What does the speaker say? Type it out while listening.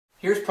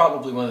Here's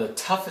probably one of the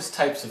toughest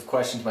types of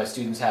questions my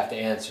students have to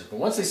answer, but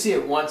once they see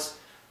it once,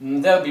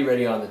 they'll be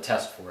ready on the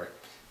test for it.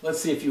 Let's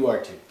see if you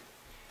are too.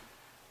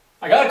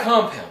 I got a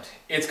compound.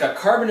 It's got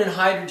carbon and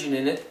hydrogen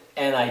in it,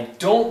 and I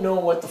don't know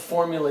what the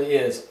formula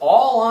is.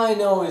 All I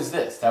know is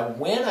this, that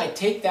when I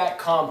take that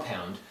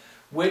compound,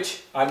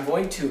 which I'm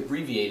going to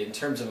abbreviate in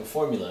terms of a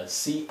formula,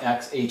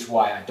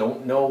 CXHY. I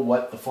don't know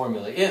what the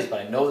formula is,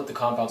 but I know that the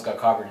compound's got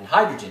carbon and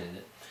hydrogen in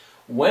it.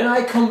 When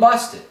I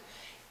combust it,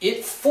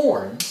 it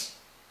forms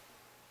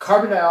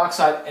carbon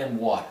dioxide and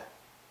water.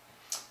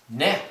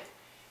 Now,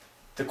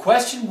 the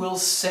question will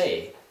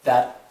say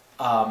that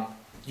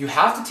you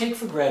have to take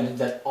for granted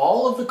that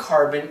all of the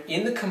carbon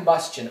in the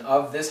combustion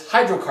of this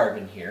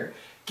hydrocarbon here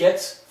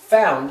gets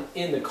found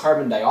in the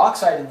carbon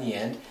dioxide in the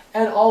end,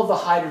 and all of the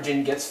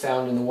hydrogen gets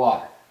found in the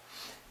water.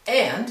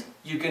 And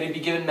you're going to be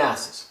given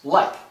masses,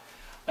 like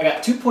I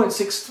got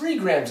 2.63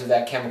 grams of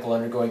that chemical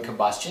undergoing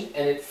combustion,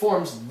 and it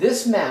forms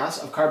this mass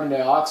of carbon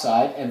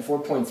dioxide and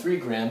 4.3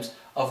 grams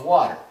of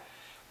water.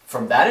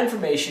 From that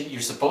information,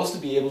 you're supposed to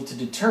be able to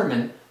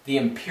determine the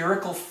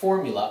empirical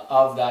formula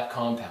of that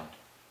compound.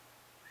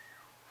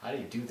 How do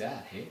you do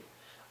that, hey?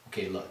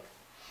 Okay, look.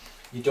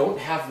 You don't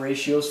have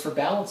ratios for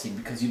balancing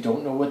because you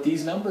don't know what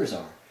these numbers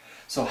are.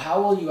 So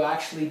how will you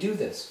actually do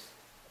this?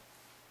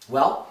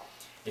 Well,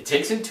 it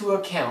takes into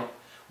account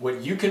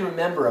what you can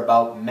remember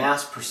about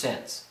mass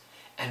percents.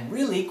 And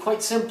really,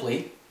 quite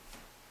simply,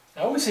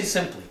 I always say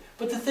simply,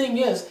 but the thing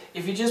is,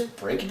 if you just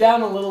break it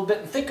down a little bit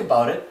and think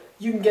about it,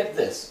 you can get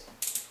this.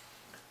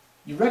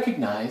 You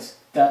recognize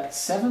that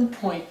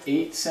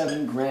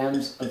 7.87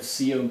 grams of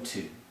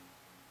CO2,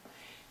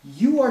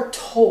 you are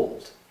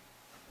told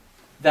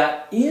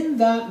that in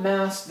that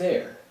mass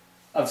there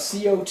of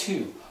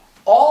CO2,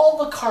 all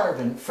the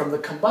carbon from the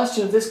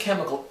combustion of this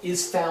chemical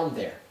is found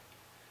there.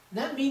 And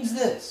that means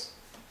this,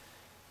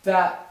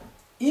 that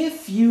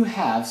if you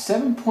have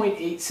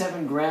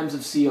 7.87 grams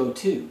of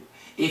CO2,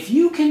 if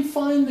you can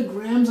find the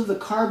grams of the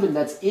carbon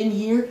that's in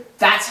here,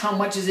 that's how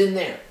much is in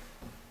there.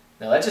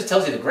 Now that just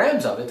tells you the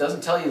grams of it,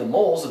 doesn't tell you the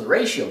moles or the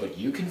ratio, but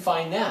you can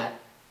find that.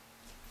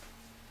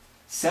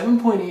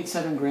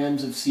 7.87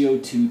 grams of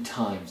CO2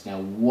 times. Now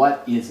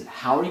what is it?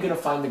 How are you going to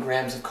find the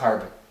grams of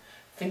carbon?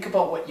 Think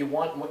about what you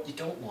want and what you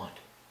don't want.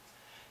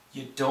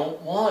 You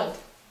don't want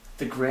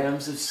the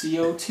grams of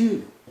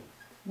CO2.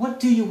 What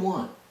do you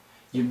want?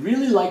 You'd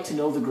really like to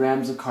know the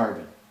grams of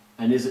carbon.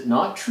 And is it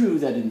not true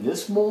that in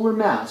this molar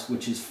mass,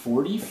 which is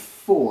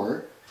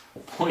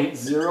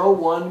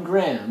 44.01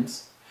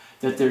 grams,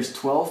 that there's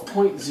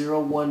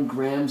 12.01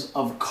 grams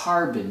of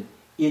carbon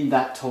in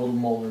that total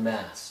molar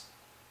mass?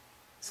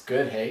 It's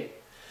good, hey?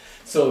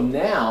 So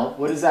now,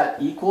 what does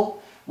that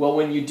equal? Well,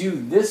 when you do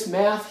this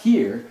math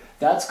here,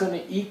 that's going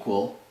to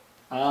equal,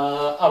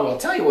 I'll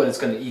tell you what it's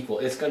going to equal.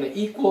 It's going to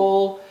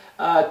equal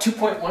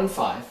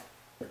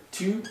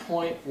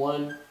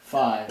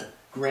 2.15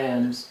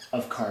 grams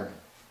of carbon.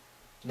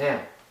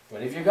 Now,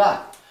 what have you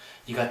got?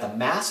 You got the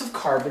mass of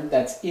carbon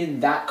that's in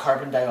that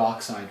carbon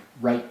dioxide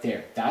right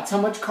there. That's how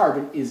much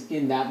carbon is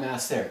in that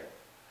mass there.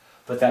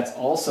 But that's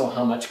also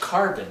how much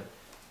carbon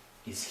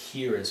is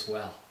here as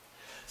well.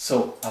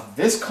 So of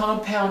this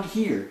compound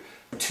here,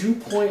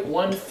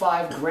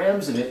 2.15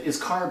 grams of it is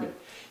carbon.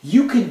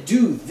 You can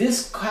do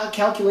this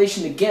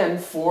calculation again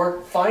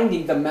for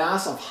finding the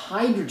mass of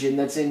hydrogen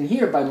that's in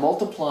here by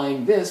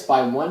multiplying this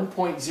by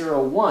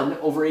 1.01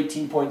 over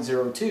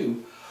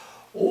 18.02.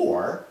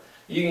 Or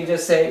you can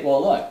just say,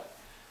 well look,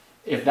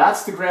 if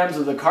that's the grams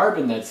of the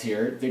carbon that's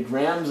here, the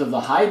grams of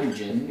the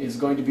hydrogen is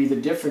going to be the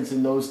difference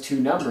in those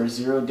two numbers,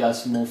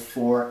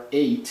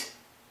 0.48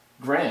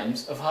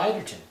 grams of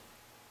hydrogen.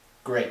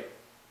 Great.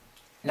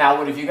 Now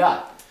what have you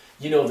got?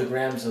 You know the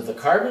grams of the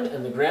carbon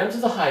and the grams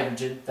of the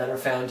hydrogen that are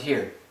found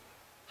here.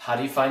 How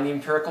do you find the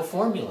empirical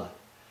formula?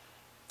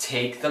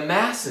 Take the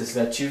masses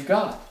that you've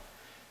got.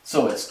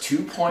 So it's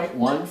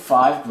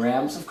 2.15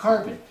 grams of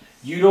carbon.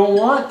 You don't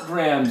want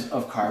grams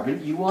of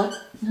carbon, you want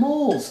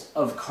moles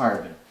of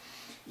carbon.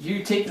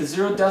 You take the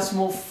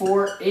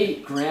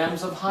 0.48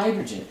 grams of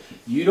hydrogen.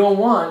 You don't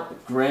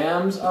want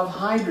grams of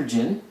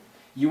hydrogen,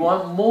 you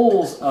want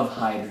moles of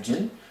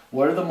hydrogen.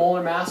 What are the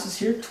molar masses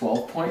here?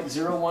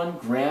 12.01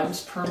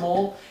 grams per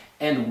mole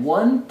and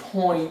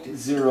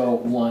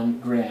 1.01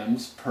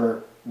 grams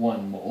per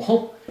 1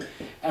 mole.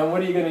 And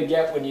what are you going to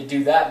get when you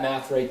do that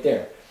math right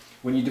there?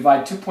 When you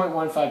divide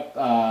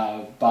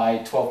 2.15 by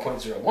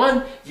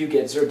 12.01, you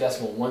get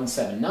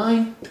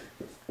 0.179.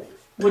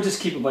 We'll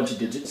just keep a bunch of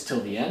digits till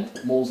the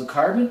end, moles of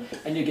carbon,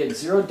 and you get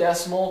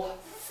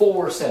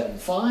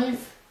 0.475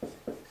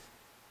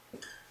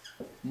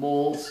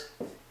 moles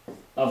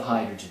of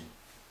hydrogen.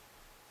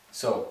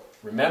 So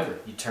remember,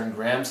 you turn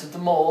grams into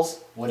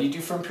moles. What do you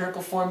do for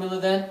empirical formula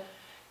then?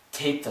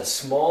 Take the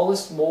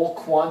smallest mole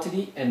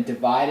quantity and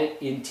divide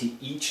it into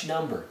each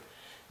number.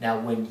 Now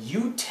when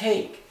you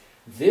take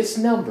this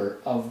number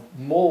of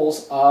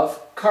moles of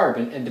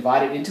carbon and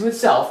divide it into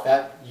itself,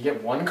 that you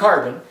get one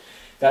carbon,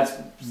 that's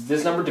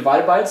this number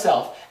divided by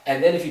itself,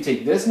 and then if you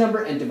take this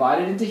number and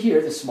divide it into here,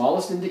 the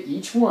smallest into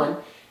each one,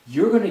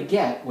 you're going to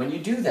get, when you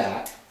do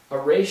that, a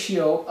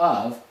ratio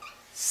of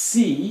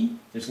C,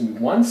 there's going to be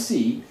one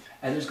C,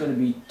 and there's going to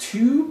be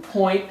 2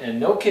 and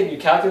no kidding, your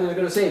calculator is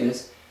going to say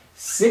this,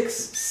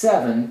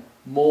 67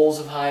 moles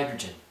of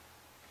hydrogen.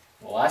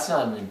 Well, that's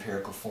not an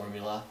empirical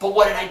formula. But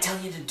what did I tell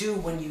you to do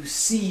when you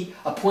see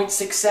a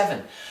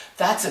 0.67?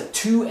 That's a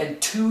 2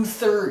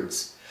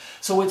 2/3.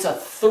 So it's a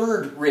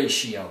third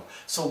ratio.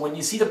 So when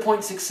you see the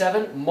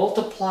 0.67,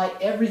 multiply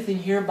everything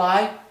here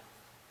by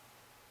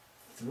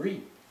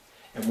 3.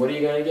 And what are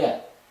you going to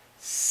get?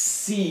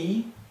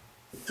 C3H,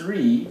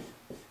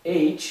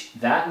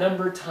 that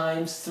number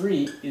times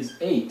 3 is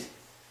 8.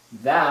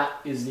 That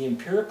is the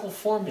empirical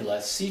formula,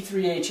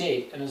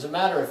 C3H8. And as a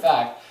matter of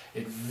fact,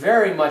 it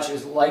very much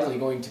is likely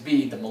going to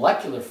be the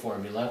molecular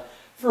formula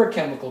for a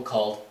chemical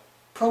called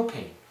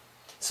propane.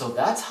 So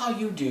that's how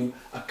you do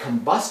a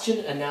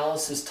combustion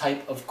analysis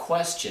type of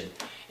question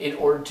in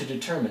order to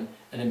determine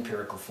an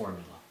empirical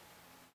formula.